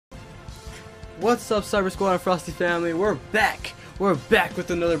What's up, Cyber Squad and Frosty family? We're back. We're back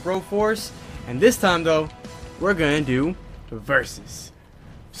with another BroForce, and this time though, we're gonna do the versus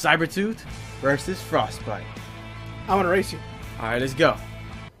Cybertooth versus Frostbyte. I want to race you. All right, let's go.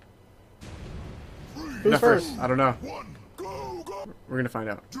 Who's first? I don't know. We're gonna find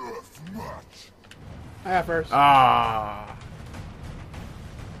out. I got first. Ah.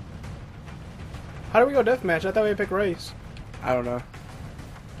 How do we go deathmatch? I thought we pick race. I don't know.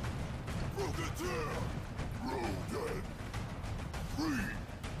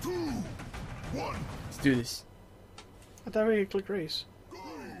 Let's do this. I thought we could click race.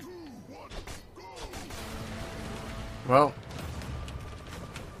 Well,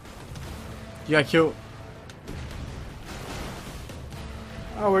 you got killed.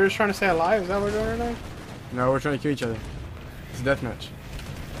 Oh, we're just trying to stay alive? Is that what we're doing right now? No, we're trying to kill each other. It's a deathmatch.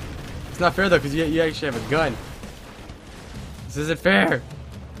 It's not fair though, because you actually have a gun. This isn't fair.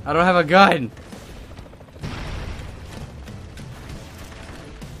 I don't have a gun.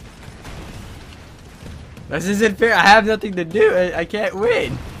 This isn't fair. I have nothing to do. I can't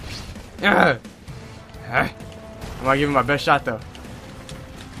win. I'm gonna give him my best shot though.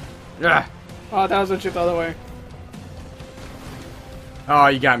 Oh, that was a chip the other way. Oh,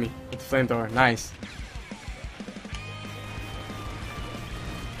 you got me with the flamethrower. Nice.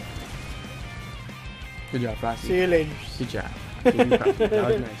 Good job, Frosty. See you later. Good job. That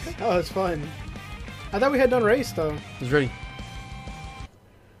was nice. Oh, it's fun. I thought we had done race though. He's ready.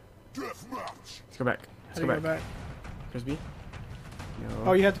 Let's go back. Let's How do you go back? Press B. No.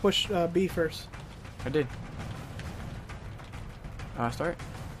 Oh, you have to push B first. I did. Start.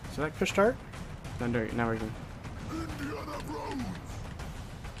 Select. Push start. Now we're going.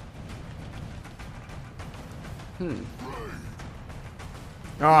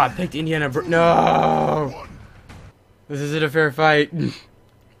 Oh, I picked Indiana. No. This isn't a fair fight.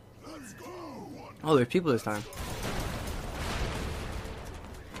 Oh, there's people this time.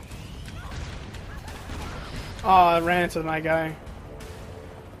 Oh, I ran into my guy.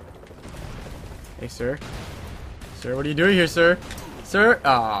 Hey, sir. Sir, what are you doing here, sir? Sir?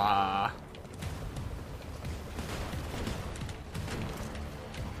 Ah.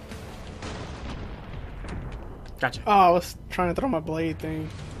 Gotcha. Oh, I was trying to throw my blade thing.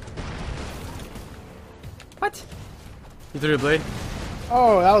 What? You threw a blade?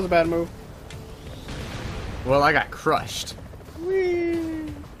 Oh, that was a bad move. Well, I got crushed. Whee!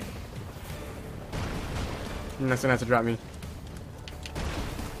 That's gonna have to drop me.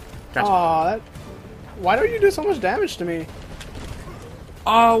 Gotcha. Oh, that. Why don't you do so much damage to me?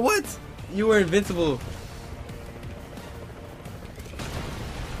 Oh, what? You were invincible.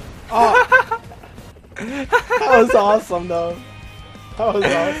 Oh. That was awesome, though. That was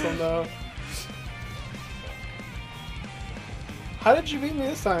awesome, though. How did you beat me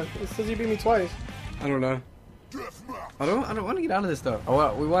this time? It says you beat me twice. I don't know. I don't want to get out of this though. Oh,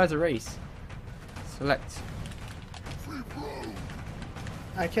 well, we wanted to race. Select.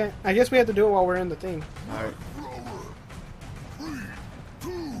 I can't. I guess we have to do it while we're in the thing. All right. 3, 2,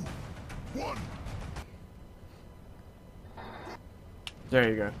 1. There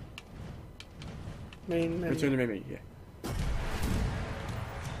you go. Main menu. Return to menu. Yeah.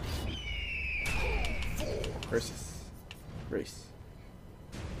 Versus race.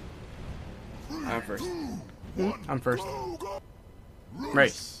 I'm first. I'm first.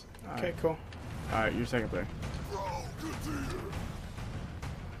 Race. Okay, cool. Alright, you're second player.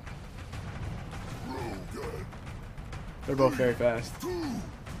 They're both very fast. 2,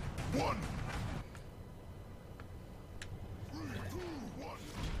 1.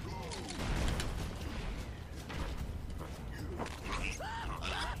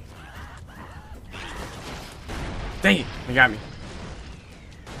 Dang it! They got me.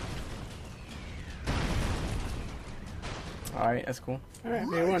 Alright, that's cool. Alright,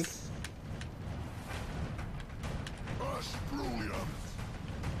 we won.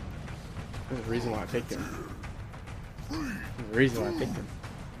 There's a reason why I picked him. There's a reason why I picked him.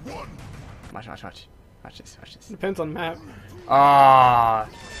 Watch, watch, watch. Watch this, watch this. Depends on map. Ah.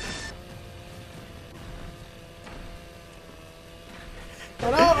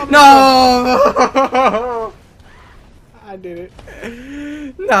 No! I did it.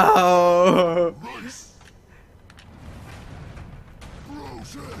 No!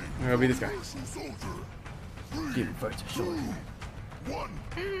 I'll be this guy. Give me first, shoulder.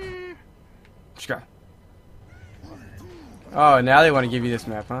 Let's go. Oh, now they want to give you this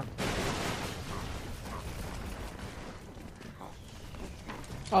map, huh?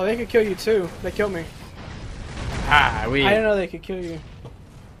 Oh, they could kill you too. They killed me. Ah, we. I didn't know they could kill you.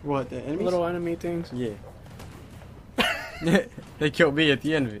 What, the enemies? Little enemy things. Yeah. They killed me at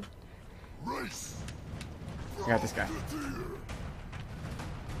the end of it. I got this guy.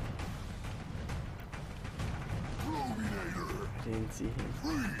 I didn't see him.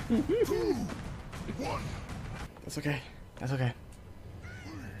 3, 2, 1. That's okay. That's okay.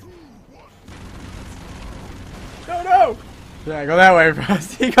 No! Yeah, go that way,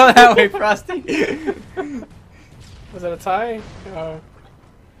 Frosty. Go that way, Frosty. Was that a tie?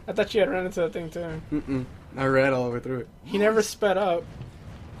 I thought you had run into that thing too. Mm-mm. I ran all the way through it. He never sped up.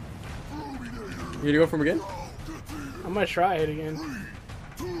 You gonna go for him again? I'm gonna try it again.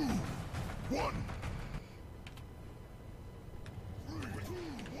 3, 2, 1.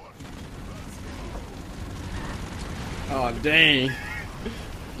 Oh, dang.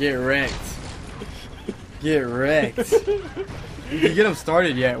 Get wrecked. Get wrecked. If you get him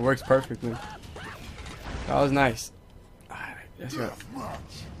started, yeah, it works perfectly. That was nice. Alright, let's go. Match.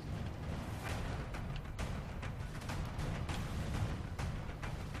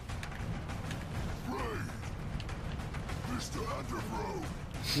 Mr. Underbro.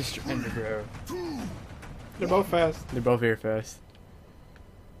 Mr. Enderbro. 2, They're both fast. They're both here fast.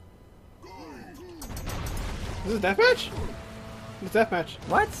 Is this deathmatch? It's deathmatch.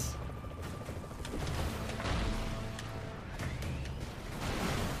 What?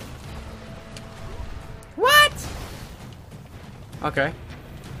 What? Okay.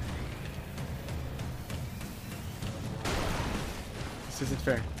 This isn't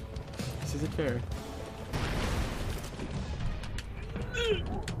fair. This isn't fair.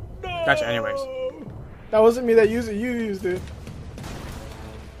 Gotcha, anyways. That wasn't me that used it. You used it.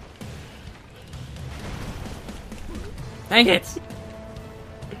 Dang it!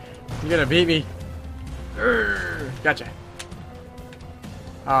 You're gonna beat me. Gotcha.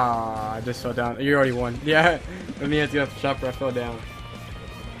 Ah, I just fell down. You already won. Yeah, let me have to get off the chopper. I fell down.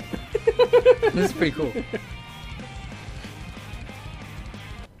 This is pretty cool.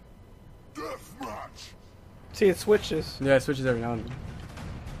 Deathmatch. See, it switches. Yeah, it switches every now and then.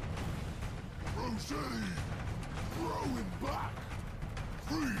 Rosé. Throwing back.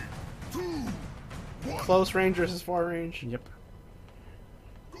 3, 2, 1. Close range versus far range. Yep.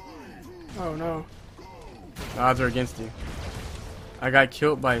 Oh no. The odds are against you. I got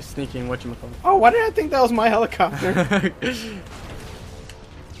killed by sneaking whatchamacallit. Oh, why did I think that was my helicopter?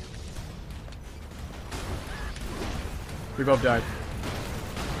 We both died.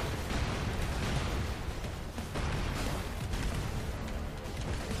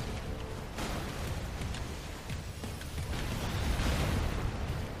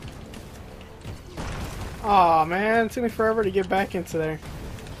 Aw, man, it took me forever to get back into there.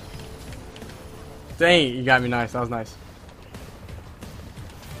 Dang it, you got me nice. That was nice.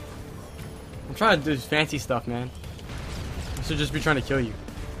 I'm trying to do this fancy stuff, man. I should just be trying to kill you.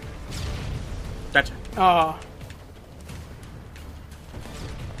 Gotcha. Aw.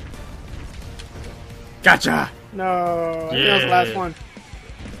 Gotcha! No, I think that was the last one.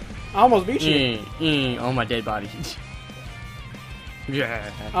 I almost beat you. On my dead body.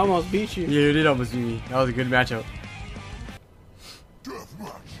 Yeah. I almost beat you. You did almost beat me. That was a good matchup.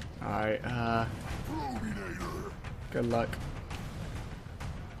 Deathmatch. Alright, Prominator. good luck.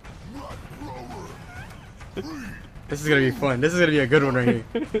 Nut thrower. 3. This is gonna be fun. This is gonna be a good one right here.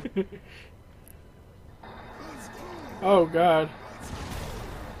 Oh god.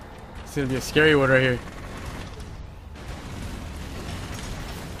 It's gonna be a scary one right here.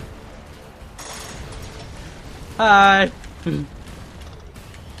 Hi! It's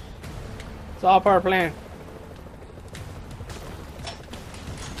all part of plan.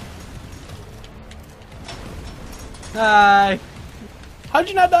 Hi! How'd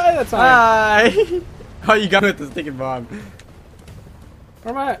you not die that time? Hi! Oh, you got me with the sticking bomb.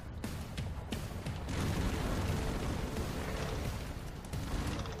 Where am I at?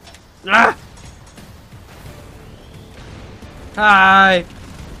 Ah! Hi!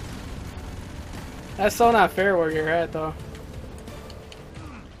 That's so not fair where you're at, though.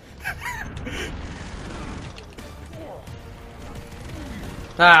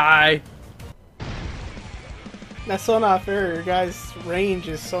 Hi! That's so not fair. Your guy's range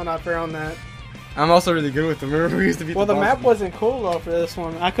is so not fair on that. I'm also really good with them. Remember we used to beat Well, the bosses? map wasn't cool though for this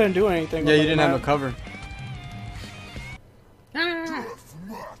one. I couldn't do anything. Yeah, with you the didn't have no map. cover.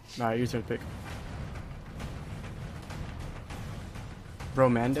 Deathmatch. Alright, your turn to pick.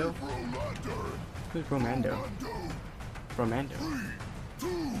 Bromando? Rolander. Who's Bromando? Rondo. Bromando. 3, 2,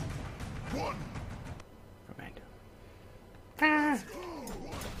 1. Bromando.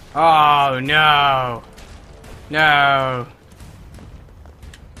 Oh no! No!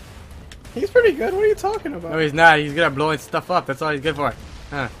 He's pretty good. What are you talking about? No, he's not. He's good at blowing stuff up. That's all he's good for.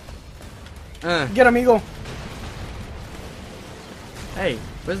 Get him, Eagle. Hey,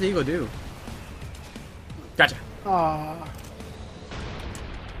 what does the eagle do? Gotcha. Aw.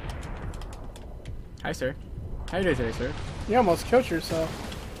 Hi, sir. How you doing today, sir? You almost killed yourself.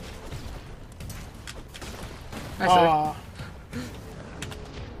 Hi, sir. Aw.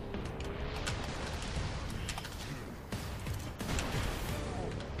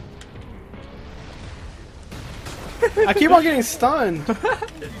 I keep on getting stunned.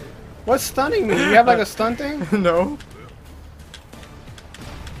 What's stunning me? You have like a stun thing? No.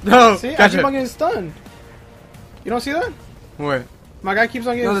 No. See, I Gotcha. keep on getting stunned. You don't see that? What? My guy keeps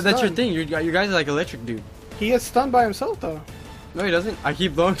on getting No, stunned. that's your thing. You guys are like electric, dude. He gets stunned by himself though. No, he doesn't. I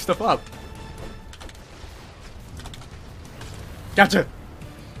keep blowing stuff up. Gotcha.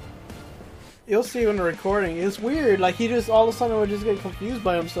 You'll see when the recording. It's weird. Like he just all of a sudden would just get confused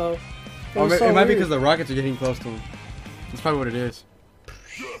by himself. Oh, was it so might be weird. because the rockets are getting close to him. That's probably what it is.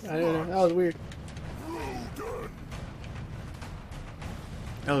 I didn't know. That was weird.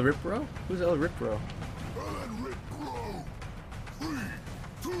 El Ripro? Who's El Ripro?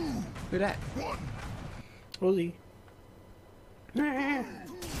 Who that? Who's he?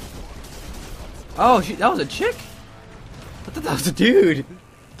 Oh, that was a chick? I thought that was a dude.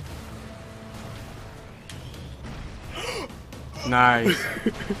 Nice.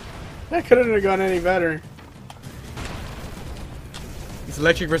 That couldn't have gone any better. It's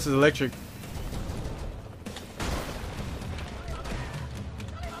electric versus electric.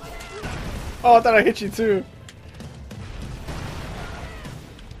 Oh, I thought I hit you too.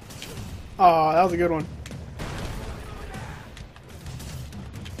 Oh, that was a good one.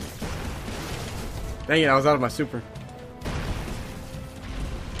 Dang it, I was out of my super.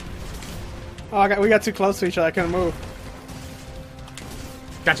 Oh, we got too close to each other. I couldn't move.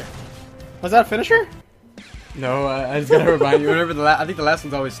 Gotcha. Was that a finisher? No, I just gotta remind you. Whenever I think the last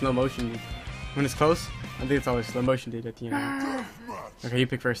one's always slow motion. When it's close, I think it's always slow motion, dude, at the end. Okay, you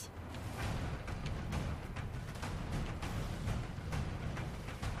pick first.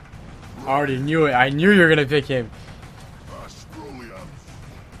 I already knew it. I knew you were gonna pick him.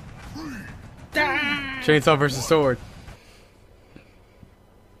 Chainsaw versus sword.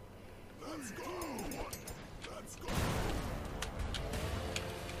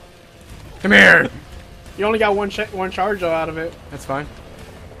 Come here. You only got one charge though out of it. That's fine.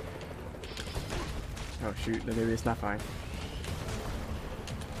 Oh shoot, then maybe it's not fine.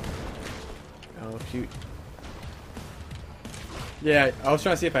 Oh shoot. Yeah, I was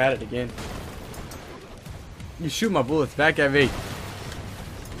trying to see if I had it again. You shoot my bullets back at me.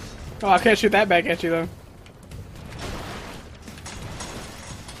 Oh, I can't shoot that back at you though.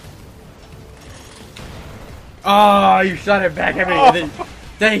 Oh, you shot it back at me. And then,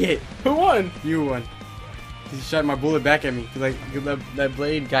 dang it. Who won? You won. You shot my bullet back at me. Like, that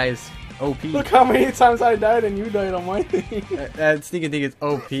blade guy is OP. Look how many times I died and you died on my thing. That sneaking thing is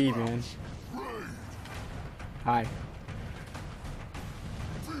OP, man. Hi.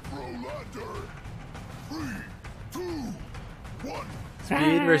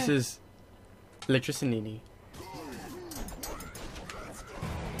 Speed versus electricity.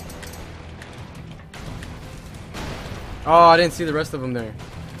 Oh, I didn't see the rest of them there.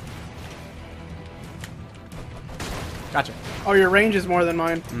 Gotcha. Oh, your range is more than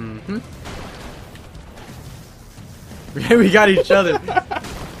mine. Mm-hmm. We got each other.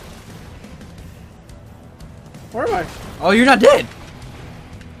 Where am I? Oh, you're not dead.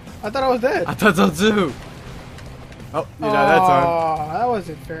 I thought I was dead. I thought so too. Oh, you're not that time. Oh, that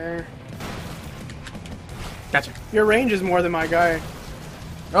wasn't fair. Gotcha. Your range is more than my guy.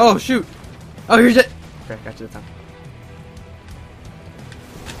 Oh, shoot. Oh, you're dead. Okay, gotcha that time.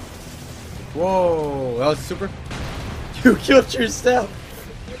 Whoa, that was super. You killed yourself.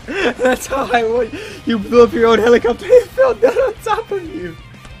 That's how I won. You blew up your own helicopter and it fell down on top of you.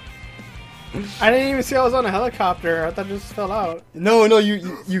 I didn't even see I was on a helicopter. I thought it just fell out. No,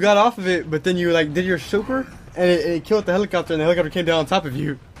 you got off of it, but then you like did your super, and it killed the helicopter, and the helicopter came down on top of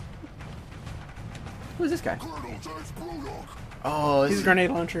you. Who is this guy? Oh, He's a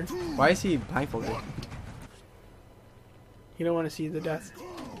grenade launcher. why is he blindfolded? You don't want to see the death.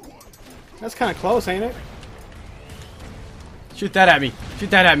 That's kind of close, ain't it? Shoot that at me! Shoot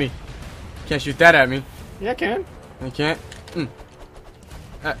that at me! Can't shoot that at me. Yeah, I can. I can't.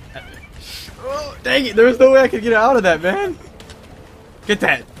 Oh, dang it! There was no way I could get out of that, man. Get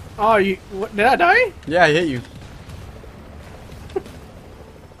that! Oh, you... What, did I die? Yeah, I hit you.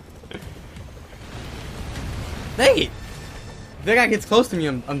 Dang it! If that guy gets close to me,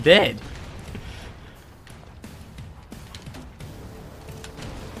 I'm dead.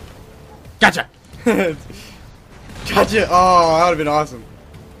 Gotcha! Gotcha! Oh, that would have been awesome.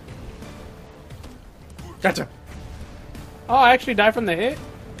 Gotcha! Oh, I actually died from the hit?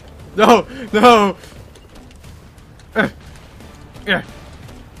 No! No! Yeah.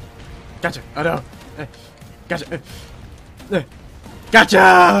 Gotcha. Oh no. Gotcha.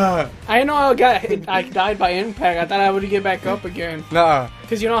 Gotcha! I didn't know I died by impact. I thought I would get back up again. Nah.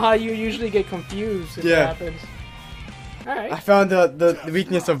 Because you know how you usually get confused if Yeah. that happens. Alright. I found the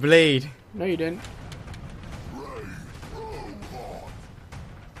weakness of Blade. No, you didn't.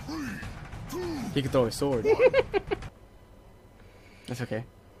 He can throw his sword. That's okay.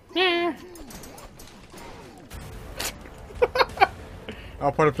 Yeah.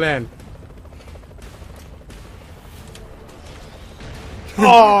 I'll put a plan.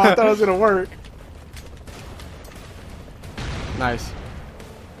 Oh, I thought it was gonna work. Nice.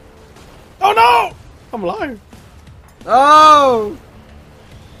 Oh no! I'm alive. Oh!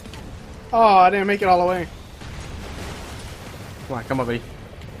 Oh, I didn't make it all the way. Come on, buddy.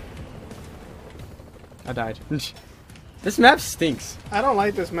 I died. This map stinks. I don't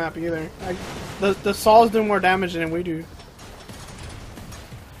like this map either. The Saws do more damage than we do.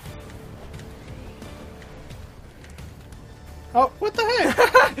 Oh, what the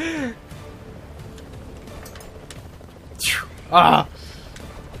heck? Ah!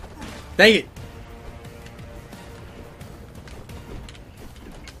 Dang it!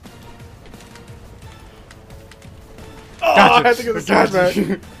 Oh, Gotcha. I have to get the sword back.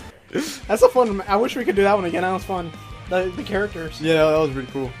 That's a fun. I wish we could do that one again. That was fun. The characters. Yeah, that was pretty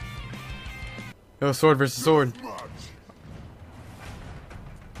cool. It was sword versus sword.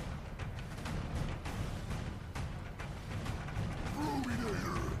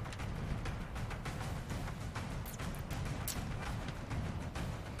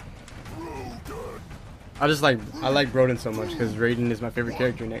 I like Broden so much because Raiden is my favorite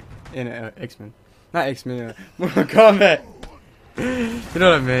character in X-Men. Not X-Men, Mortal Kombat. You know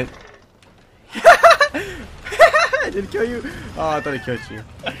what I meant. Did it kill you? Oh, I thought it killed you.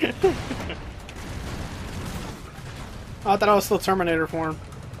 Oh, I thought I was still Terminator form.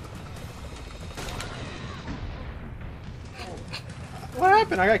 What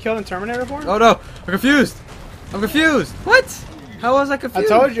happened? I got killed in Terminator form? Oh no! I'm confused! I'm confused! What? How was I I confused?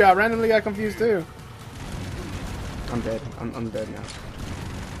 told you, I randomly got confused too. I'm dead. I'm dead now.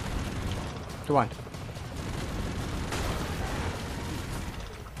 Come on.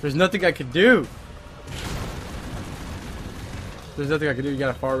 There's nothing I could do. There's nothing I could do. You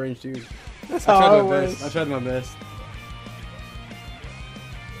got a far range dude. That's I how tried it my was. best. I tried my best.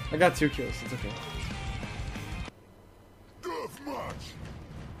 I got 2 kills. It's okay. Deathmatch.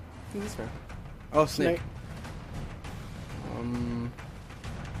 This is fair. Oh, Snake. Snake.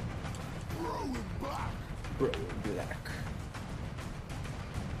 Bro, black.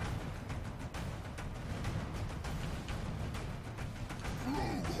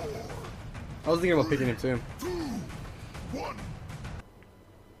 I was thinking about picking him too. 2, 1.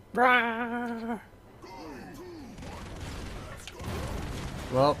 Brah.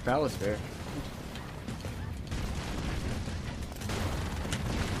 Well, that was fair.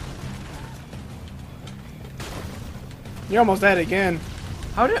 You almost dead again.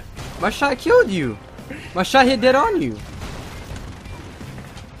 How did my shot killed you? My shot hit dead on you.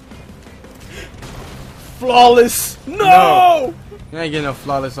 Flawless. No! You ain't getting no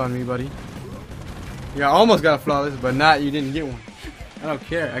flawless on me, buddy. You almost got a flawless, but not. You didn't get one. I don't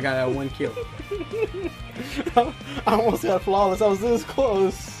care. I got that 1 kill. I almost got flawless. I was this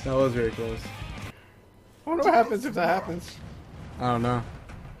close. That was very close. I wonder what happens if that happens. I don't know.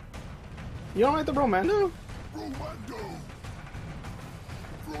 You don't like the Bromando? Romando.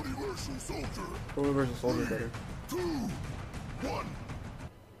 Brody versus Soldier. Soldier versus Soldier better. 2, 1.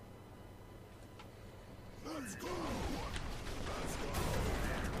 Let's go.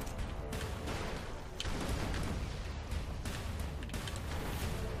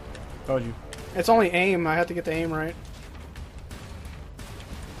 Told you. It's only aim. I have to get the aim right.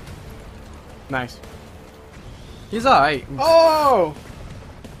 Nice. He's alright. Oh!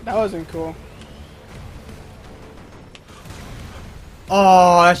 That wasn't cool.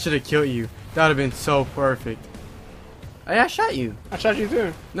 Oh, that should have killed you. That would have been so perfect. Hey, I shot you. I shot you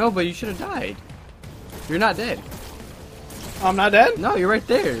too. No, but you should have died. You're not dead. I'm not dead? No, you're right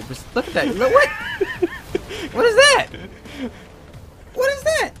there. Just look at that. Look, what? What is that? What is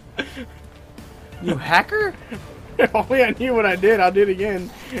that? You hacker? If only I knew what I did, I'll do it again.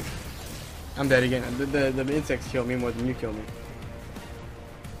 I'm dead again. The insects killed me more than you killed me.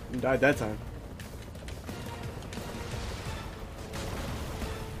 You died that time.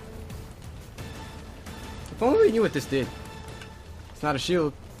 If only we knew what this did. It's not a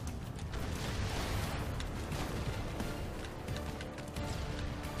shield.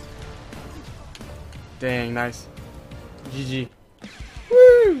 Dang, nice. GG.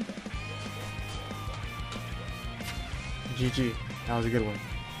 Woo! GG. That was a good one.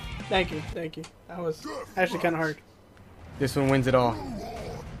 Thank you, thank you. That was actually kind of hard. This one wins it all.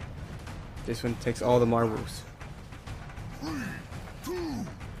 This one takes all the marbles. 3, 2,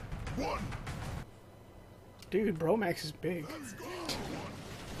 1. Dude, Bromax is big.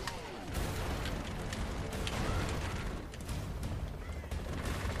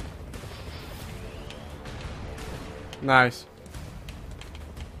 Nice.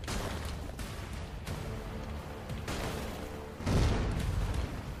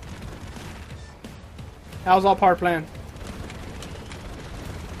 That was all part plan.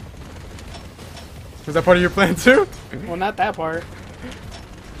 Was that part of your plan too? Well, not that part.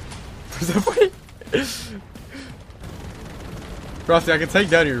 Was that part? Frosty, I can take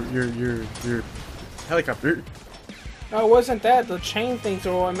down your helicopter. No, it wasn't that. The chain things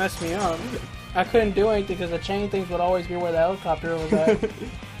are what messed me up. I couldn't do anything because the chain things would always be where the helicopter was at.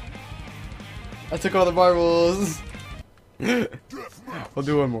 I took all the marbles. We'll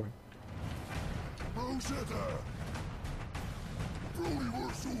do one more. Rosetta.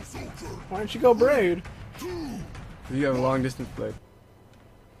 Universal Soldier. Why don't you go Braid? 2. You have a long distance blade.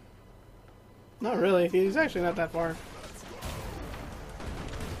 Not really. He's actually not that far.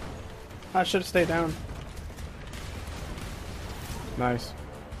 I should have stayed down. Nice.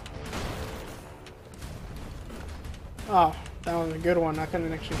 Oh, that was a good one. I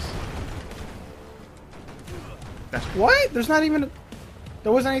couldn't actually. What? There's not even.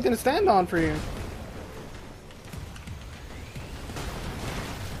 There wasn't anything to stand on for you.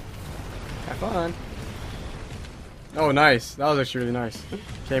 Have fun. Oh, nice. That was actually really nice.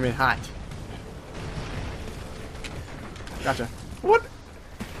 Came in hot. Gotcha. What?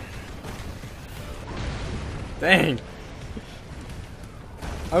 Dang.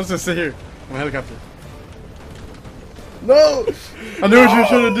 I was gonna sit here on a helicopter. No! I knew what you were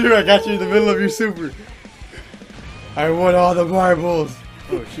trying to do. I got you in the middle of your super. I won all the marbles.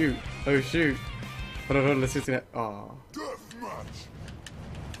 Oh shoot. Oh shoot. Hold on, let's see what's gonna. Aw. Deathmatch.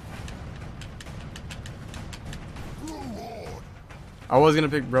 I was gonna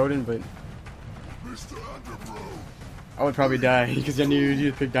pick Broden, but Mr. Underbro. I would probably die because I knew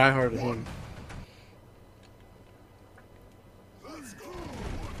you'd pick Die Hard with him. Let's go.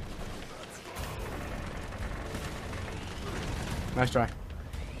 Nice try.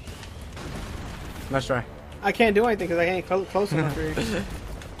 Nice try. I can't do anything because I ain't close enough for you.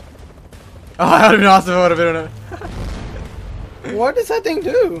 Oh, that would've been awesome if I would've been on it. What does that thing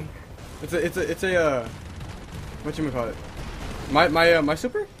do? It's a whatchamacallit? My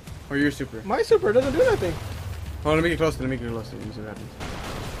super? Or your super? My super doesn't do nothing. Hold on, let me get closer, let me get closer. Let me see what happens.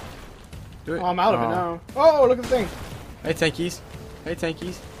 Do it. Oh, I'm out of it now. Oh, look at the thing. Hey, tankies. Hey,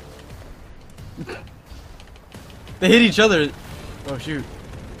 tankies. They hit each other. Oh, shoot.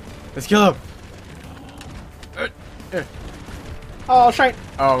 Let's kill him. Oh, I'll try.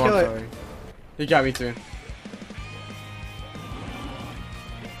 Oh, Kill I'm it. sorry. He got me too.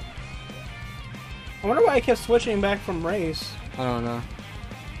 I wonder why I kept switching back from race. I don't know.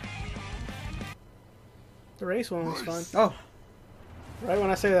 The race one was fun. Oh. Right when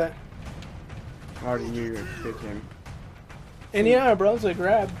I say that. I already knew you were gonna pick him. Indiana Brunswick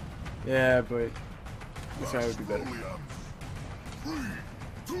grab. Yeah, but this guy would be better. 3,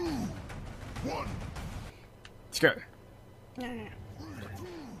 2, 1. Let's go.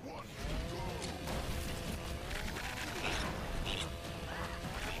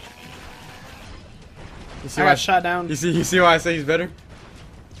 You see I why got shot down. You see why I say he's better?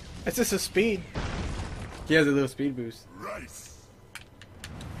 It's just his speed. He has a little speed boost. Rice.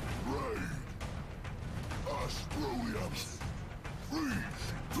 Raid. Australians. 3,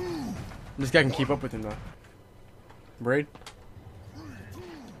 2, This guy can keep up with him though. Braid? 3, 2,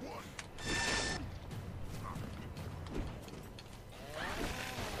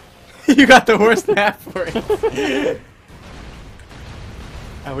 1. You got the worst map for it.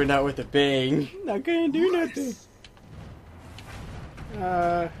 And we're not with a bang. Not gonna do nothing.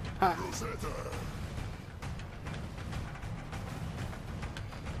 Ha. Rosetta.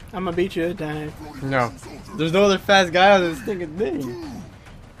 I'm gonna beat you at time. No. There's no other fast guy on this stinking 2, thing.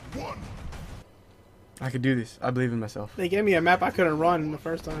 1. I could do this. I believe in myself. They gave me a map I couldn't run the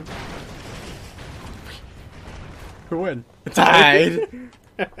first time. Who win? Tied.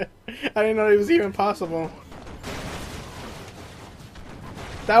 I didn't know it was even possible.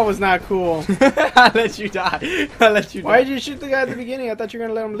 That was not cool. I let you die. I let you die. Why did you shoot the guy at the beginning? I thought you were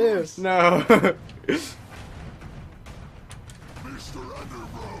gonna let him live. No. Mr.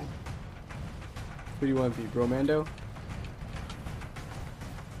 Underbro. Who do you want to be? Bromando?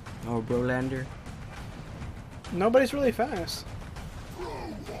 Oh, Brolander? Nobody's really fast. Bro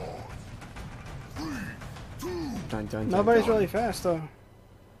on. 3, 2, Trying dun, dun, Nobody's dun. really fast though.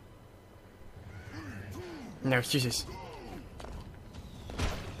 No excuses.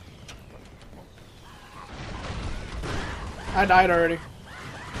 I died already.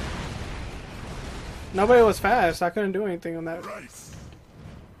 Nobody was fast. I couldn't do anything on that. Rice.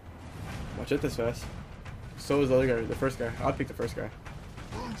 Watch it this fast. So was the other guy, the first guy. I'll pick the first guy.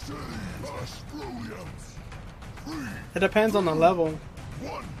 It depends on the level.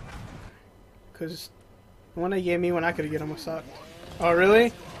 1. Cause the one they gave me when I could get them was sucked. Oh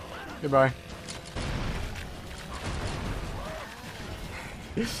really? Goodbye.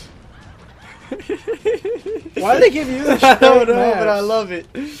 Why did they give you this? I don't know, match? but I love it.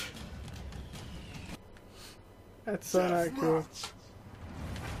 That's so not cool.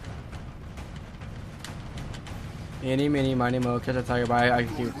 Any, mini, miny, mo, catch a tiger by I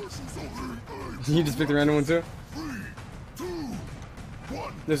cute. You just picked the random one too? 3, 2,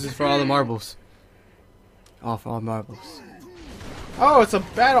 1. This is for all the marbles. All for all the marbles. Oh, it's a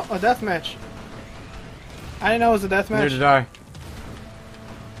battle, a death match. I didn't know it was a death Neither match. did I.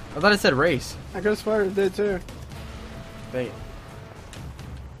 I thought it said race. I could have sworn it did too. Dang it.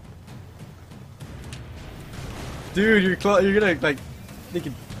 Dude, you're gonna like, they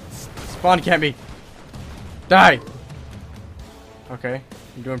can spawn camp me. Die. Okay,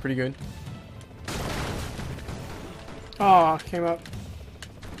 you're doing pretty good. Oh, came up.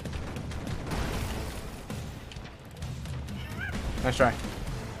 Nice try.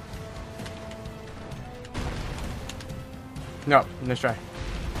 No, nice try.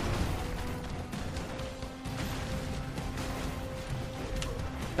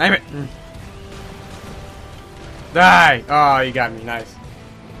 Damn it! Die! Oh, you got me. Nice.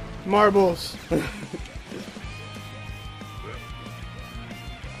 Marbles.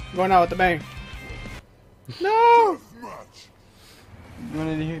 Going out with the bang. No! Match. You want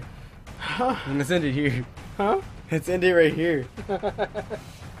it here? Huh? I'm gonna send it here. Huh? Let's end it right here.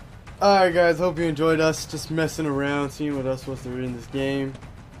 Alright guys, hope you enjoyed us just messing around, seeing what else was to read in this game.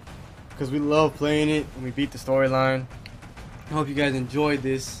 Because we love playing it and we beat the storyline. I hope you guys enjoyed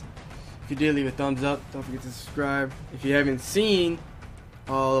this. If you did, leave a thumbs up. Don't forget to subscribe. If you haven't seen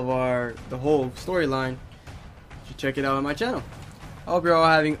all of the whole storyline, you should check it out on my channel. I hope you're all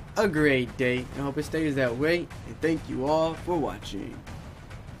having a great day. I hope it stays that way. And thank you all for watching.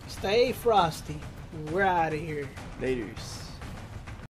 Stay frosty. We're out of here. Laters.